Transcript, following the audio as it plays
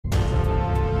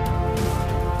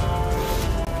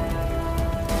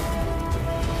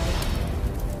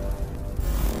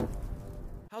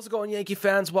How's it going, Yankee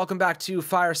fans? Welcome back to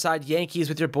Fireside Yankees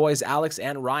with your boys Alex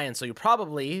and Ryan. So you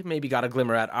probably maybe got a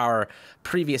glimmer at our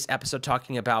previous episode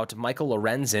talking about Michael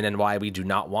Lorenzen and why we do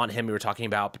not want him. We were talking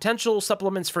about potential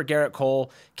supplements for Gerrit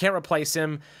Cole. Can't replace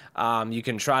him. You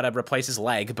can try to replace his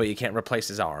leg, but you can't replace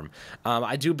his arm.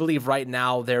 I do believe right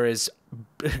now there is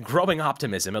growing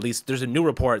optimism. At least there's a new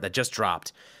report that just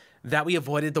dropped that we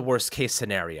avoided the worst case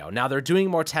scenario. Now they're doing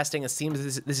more testing. It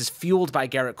seems this is fueled by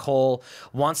Gerrit Cole,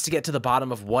 wants to get to the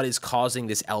bottom of what is causing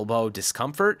this elbow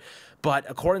discomfort. But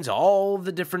according to all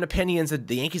the different opinions that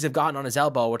the Yankees have gotten on his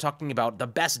elbow, we're talking about the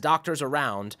best doctors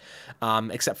around,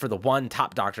 except for the one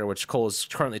top doctor, which Cole is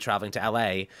currently traveling to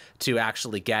LA to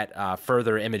actually get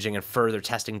further imaging and further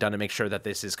testing done to make sure that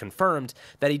this is confirmed,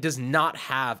 that he does not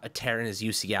have a tear in his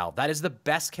UCL. That is the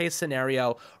best case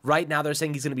scenario. Right now, they're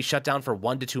saying he's going to be shut down for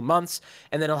 1 to 2 months,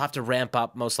 and then he'll have to ramp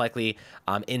up most likely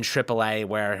in AAA,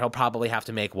 where he'll probably have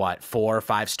to make, 4 or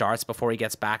 5 starts before he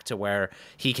gets back to where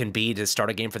he can be to start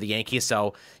a game for the Yankees.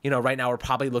 So, right now we're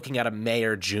probably looking at a May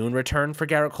or June return for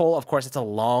Gerrit Cole. Of course, it's a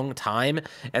long time,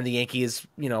 and the Yankees,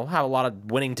 have a lot of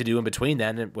winning to do in between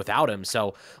then and without him.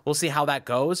 So we'll see how that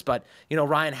goes. But,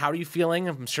 Ryan, how are you feeling?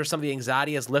 I'm sure some of the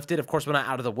anxiety has lifted. Of course, we're not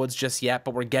out of the woods just yet,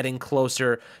 but we're getting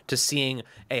closer to seeing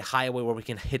a highway where we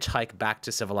can hitchhike back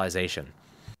to civilization.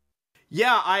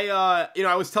 Yeah, I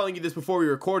was telling you this before we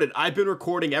recorded. I've been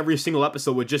recording every single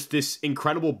episode with just this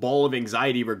incredible ball of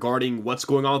anxiety regarding what's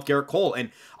going on with Gerrit Cole. And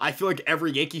I feel like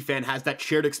every Yankee fan has that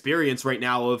shared experience right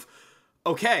now of,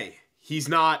 okay, he's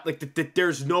not,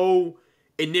 there's no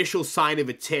initial sign of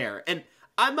a tear. And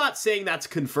I'm not saying that's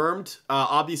confirmed.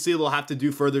 Obviously, they'll have to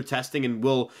do further testing, and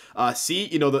we'll see.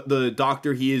 The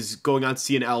doctor he is going on to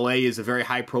see in LA is a very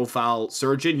high-profile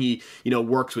surgeon. He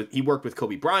worked with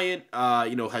Kobe Bryant.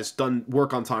 Has done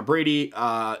work on Tom Brady,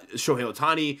 Shohei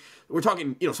Ohtani. We're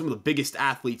talking, some of the biggest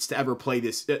athletes to ever play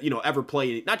this, ever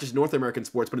play not just North American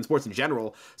sports, but in sports in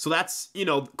general. So that's,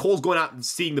 Cole's going out and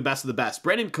seeing the best of the best.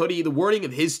 Brandon Cuddy, the wording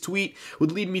of his tweet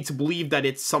would lead me to believe that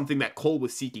it's something that Cole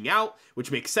was seeking out,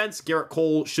 which makes sense. Gerrit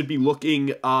Cole should be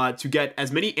looking to get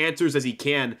as many answers as he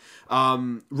can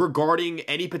regarding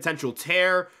any potential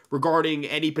tear, regarding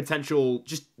any potential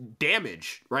just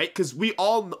damage, right? Because we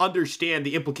all understand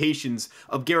the implications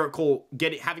of Gerrit Cole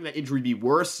having that injury be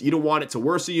worse. You don't want it to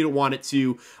worsen. You don't want it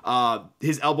to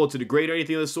his elbow to degrade or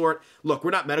anything of the sort. Look,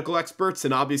 we're not medical experts,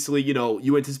 and obviously,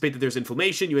 you anticipate that there's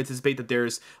inflammation, you anticipate that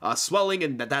there's swelling,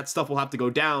 and that stuff will have to go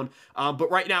down.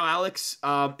 But right now, Alex,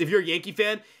 if you're a Yankee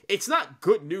fan, it's not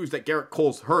good news that Gerrit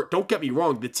Cole's hurt. Don't get me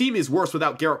wrong. The team is worse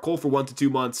without Gerrit Cole for 1 to 2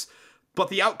 months. But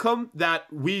the outcome that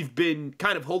we've been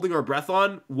kind of holding our breath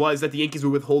on was that the Yankees were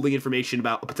withholding information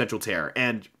about a potential tear.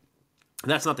 And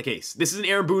that's not the case. This isn't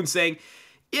Aaron Boone saying,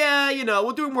 yeah,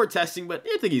 we're doing more testing, but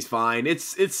I think he's fine.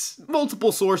 It's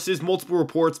multiple sources, multiple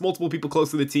reports, multiple people close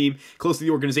to the team, close to the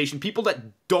organization, people that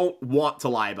don't want to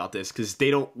lie about this because they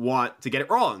don't want to get it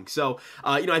wrong. So,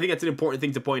 I think that's an important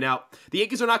thing to point out. The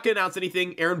Yankees are not going to announce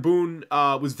anything. Aaron Boone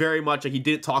was very much like he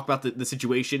didn't talk about the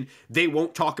situation. They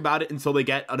won't talk about it until they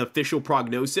get an official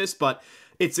prognosis, but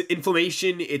it's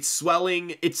inflammation, it's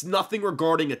swelling, it's nothing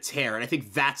regarding a tear. And I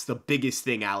think that's the biggest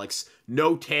thing, Alex.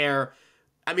 No tear.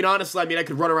 Honestly, I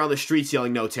could run around the streets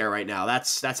yelling no tear right now.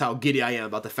 That's how giddy I am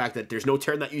about the fact that there's no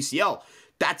tear in that UCL.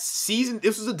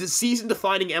 This was a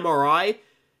season-defining MRI,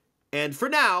 and for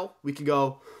now, we can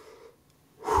go,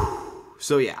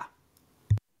 so yeah.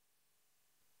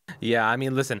 Yeah,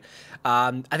 listen,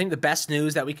 I think the best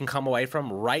news that we can come away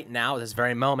from right now, this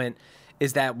very moment,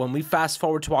 is that when we fast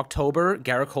forward to October,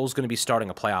 Gerrit Cole's going to be starting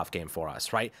a playoff game for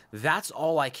us, right? That's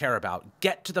all I care about.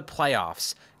 Get to the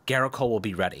playoffs. Gerrit Cole will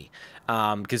be ready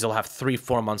because he'll have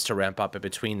 3-4 months to ramp up in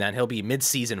between then. He'll be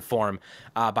mid-season form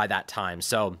by that time.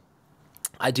 So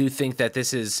I do think that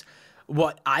this is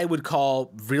what I would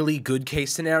call really good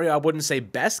case scenario. I wouldn't say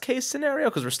best case scenario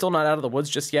because we're still not out of the woods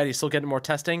just yet. He's still getting more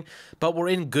testing. But we're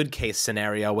in good case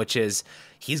scenario, which is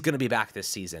he's going to be back this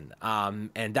season.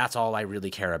 And that's all I really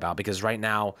care about because right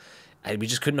now we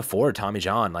just couldn't afford Tommy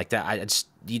John like that.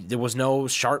 There was no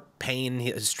sharp pain.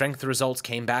 His strength results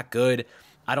came back good.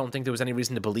 I don't think there was any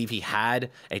reason to believe he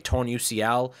had a torn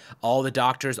UCL. All the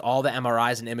doctors, all the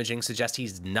MRIs and imaging suggest he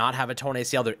does not have a torn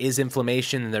ACL. There is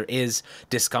inflammation and there is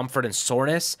discomfort and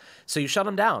soreness. So you shut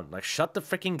him down. Shut the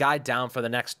freaking guy down for the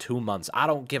next 2 months. I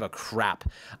don't give a crap.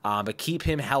 But keep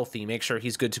him healthy. Make sure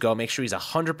he's good to go. Make sure he's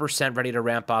 100% ready to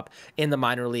ramp up in the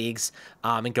minor leagues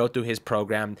and go through his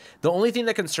program. The only thing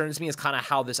that concerns me is kind of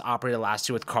how this operated last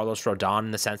year with Carlos Rodon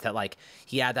in the sense that,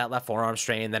 he had that left forearm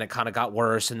strain, then it kind of got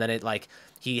worse, and then it,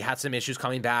 he had some issues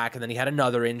coming back, and then he had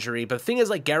another injury. But the thing is,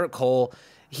 Gerrit Cole,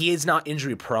 he is not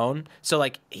injury prone. So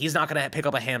like, he's not going to pick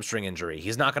up a hamstring injury.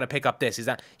 He's not going to pick up this.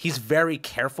 He's very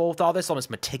careful with all this, almost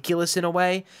meticulous in a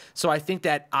way. So I think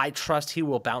that I trust he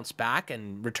will bounce back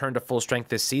and return to full strength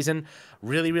this season.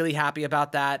 Really, really happy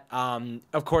about that.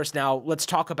 Of course, now let's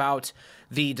talk about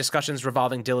the discussions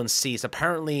revolving Dylan Cease.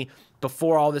 Apparently,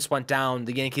 before all this went down,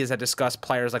 the Yankees had discussed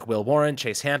players like Will Warren,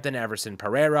 Chase Hampton, Everson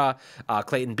Pereira,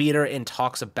 Clayton Beeter in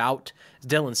talks about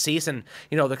Dylan Cease. And,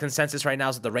 the consensus right now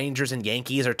is that the Rangers and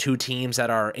Yankees are two teams that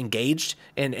are engaged,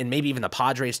 and maybe even the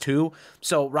Padres too.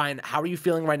 So, Ryan, how are you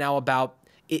feeling right now about,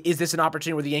 is this an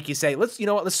opportunity where the Yankees say, let's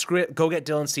screw it, go get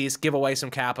Dylan Cease, give away some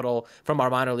capital from our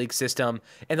minor league system,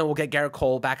 and then we'll get Gerrit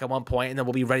Cole back at one point, and then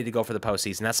we'll be ready to go for the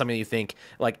postseason? That's something you think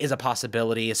is a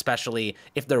possibility, especially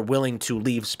if they're willing to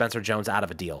leave Spencer Jones out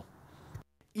of a deal.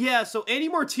 Yeah, so Andy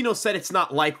Martino said it's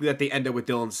not likely that they end up with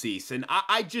Dylan Cease, and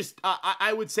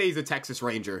I would say he's a Texas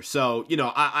Ranger, so,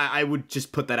 I would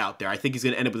just put that out there. I think he's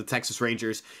going to end up with the Texas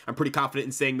Rangers. I'm pretty confident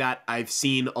in saying that. I've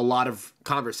seen a lot of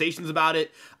conversations about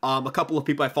it. A couple of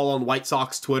people I follow on White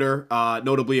Sox Twitter,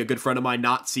 notably a good friend of mine,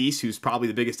 Not Cease, who's probably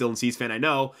the biggest Dylan Cease fan I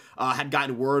know, had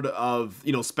gotten word of,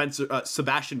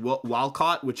 Sebastian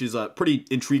Walcott, which is a pretty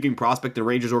intriguing prospect in the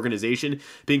Rangers organization,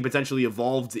 being potentially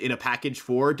involved in a package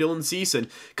for Dylan Cease. And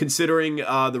considering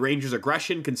the Rangers'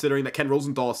 aggression, considering that Ken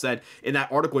Rosenthal said in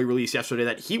that article he released yesterday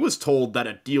that he was told that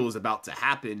a deal is about to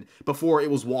happen before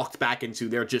it was walked back into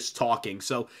they're just talking.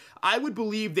 So I would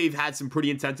believe they've had some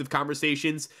pretty intensive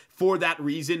conversations. For that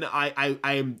reason, I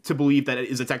am to believe that it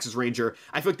is a Texas Ranger.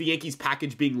 I feel like the Yankees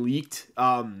package being leaked,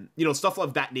 stuff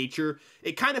of that nature,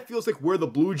 it kind of feels like we're the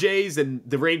Blue Jays and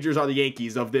the Rangers are the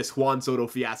Yankees of this Juan Soto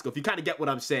fiasco. If you kind of get what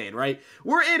I'm saying, right?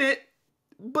 We're in it,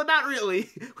 but not really.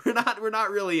 We're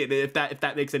not really in it, if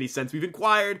that makes any sense. We've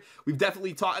inquired. We've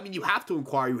definitely talked. I mean, you have to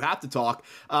inquire. You have to talk.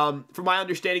 From my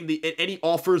understanding, any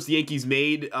offers the Yankees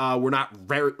made were not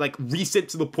very recent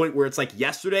to the point where it's like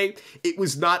yesterday. It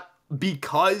was not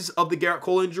because of the Gerrit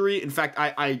Cole injury. In fact,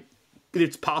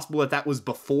 it's possible that was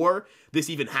before this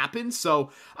even happened. So,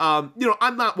 I'm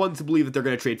not one to believe that they're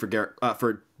going to trade for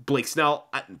Dylan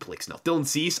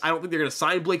Cease. I don't think they're going to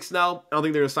sign Blake Snell. I don't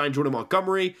think they're going to sign Jordan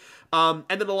Montgomery. And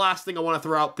then the last thing I want to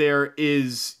throw out there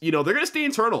is, they're going to stay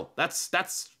internal. I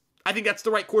think that's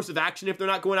the right course of action if they're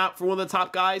not going out for one of the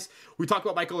top guys. We talked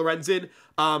about Michael Lorenzen.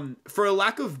 For a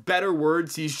lack of better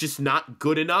words, he's just not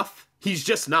good enough. He's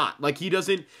just not.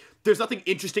 There's nothing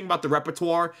interesting about the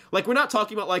repertoire. We're not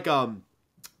talking about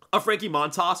a Frankie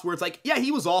Montas where it's yeah,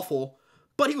 he was awful,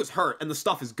 but he was hurt and the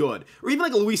stuff is good. Or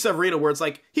even a Luis Severino where it's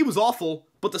he was awful,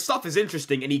 but the stuff is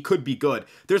interesting and he could be good.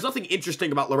 There's nothing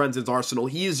interesting about Lorenzen's arsenal.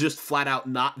 He is just flat out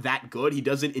not that good. He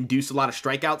doesn't induce a lot of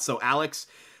strikeouts. So Alex,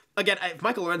 again, if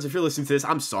Michael Lorenzen, if you're listening to this,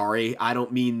 I'm sorry. I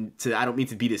don't mean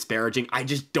to be disparaging. I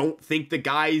just don't think the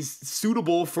guy's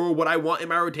suitable for what I want in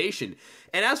my rotation.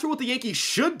 And as for what the Yankees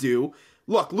should do,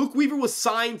 look, Luke Weaver was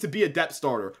signed to be a depth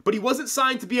starter, but he wasn't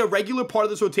signed to be a regular part of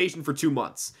this rotation for 2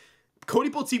 months. Cody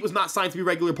Poteet was not signed to be a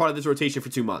regular part of this rotation for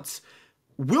 2 months.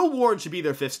 Will Warren should be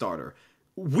their 5th starter.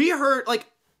 We heard,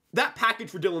 that package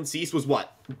for Dylan Cease was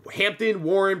what? Hampton,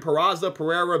 Warren, Peraza,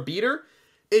 Pereira, Beeter?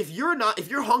 If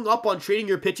you're hung up on trading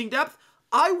your pitching depth,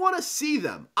 I want to see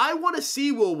them. I want to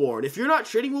see Will Warren. If you're not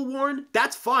trading Will Warren,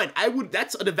 that's fine.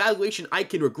 That's an evaluation I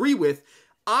can agree with.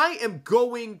 I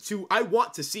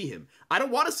want to see him. I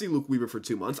don't want to see Luke Weaver for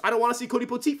 2 months. I don't want to see Cody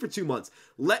Poteet for 2 months.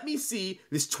 Let me see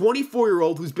this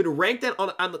 24-year-old who's been ranked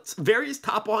on the various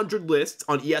top 100 lists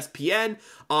on ESPN,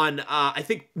 on, I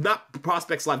think, not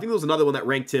Prospects Live. I think there was another one that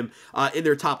ranked him in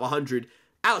their top 100.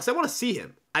 Alex, I want to see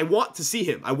him. I want to see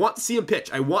him. I want to see him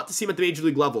pitch. I want to see him at the major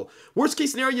league level. Worst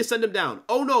case scenario, you send him down.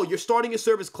 Oh no, you're starting a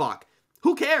service clock.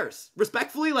 Who cares?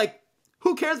 Respectfully,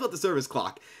 who cares about the service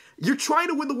clock? You're trying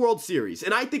to win the World Series,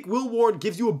 and I think Will Warren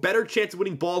gives you a better chance of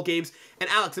winning ball games. And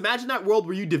Alex, imagine that world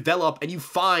where you develop and you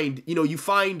find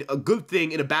a good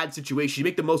thing in a bad situation. You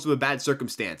make the most of a bad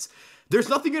circumstance. There's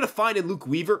nothing you're going to find in Luke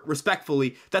Weaver,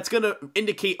 respectfully, that's going to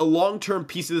indicate a long-term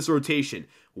piece of this rotation.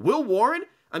 Will Warren?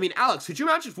 I mean, Alex, could you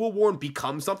imagine if Will Warren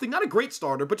becomes something, not a great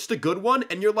starter, but just a good one,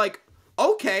 and you're like,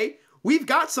 okay, we've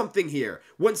got something here.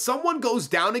 When someone goes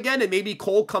down again and maybe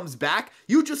Cole comes back,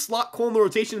 you just slot Cole in the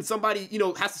rotation and somebody,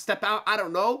 has to step out. I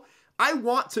don't know. I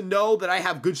want to know that I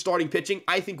have good starting pitching.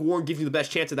 I think Warren gives you the best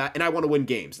chance of that, and I want to win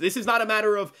games. This is not a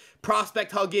matter of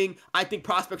prospect hugging. I think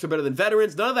prospects are better than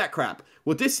veterans. None of that crap.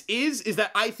 What this is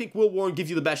that I think Will Warren gives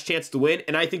you the best chance to win,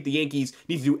 and I think the Yankees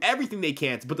need to do everything they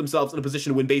can to put themselves in a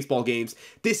position to win baseball games.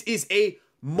 This is a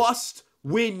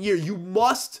must-win year. You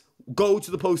must go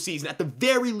to the postseason. At the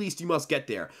very least, you must get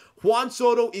there. Juan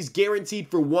Soto is guaranteed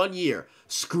for 1 year.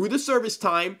 Screw the service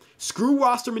time. Screw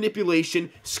roster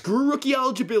manipulation. Screw rookie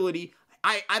eligibility.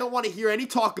 I don't want to hear any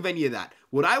talk of any of that.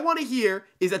 What I want to hear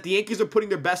is that the Yankees are putting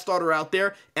their best starter out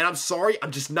there, and I'm sorry,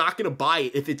 I'm just not going to buy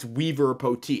it if it's Weaver or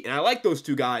Poteet. And I like those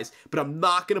two guys, but I'm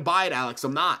not going to buy it, Alex.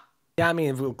 I'm not. Yeah, I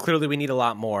mean, clearly we need a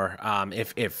lot more.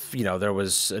 If you know there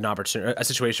was an opportunity, a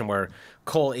situation where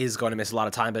Cole is going to miss a lot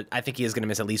of time, but I think he is going to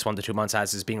miss at least 1 to 2 months,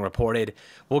 as is being reported.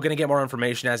 We're going to get more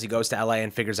information as he goes to LA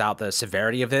and figures out the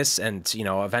severity of this, and you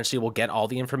know, eventually we'll get all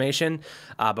the information.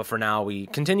 But for now, we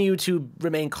continue to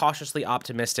remain cautiously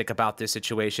optimistic about this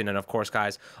situation. And of course,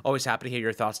 guys, always happy to hear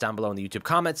your thoughts down below in the YouTube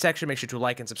comment section. Make sure to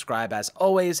like and subscribe as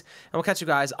always, and we'll catch you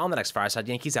guys on the next Fireside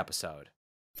Yankees episode.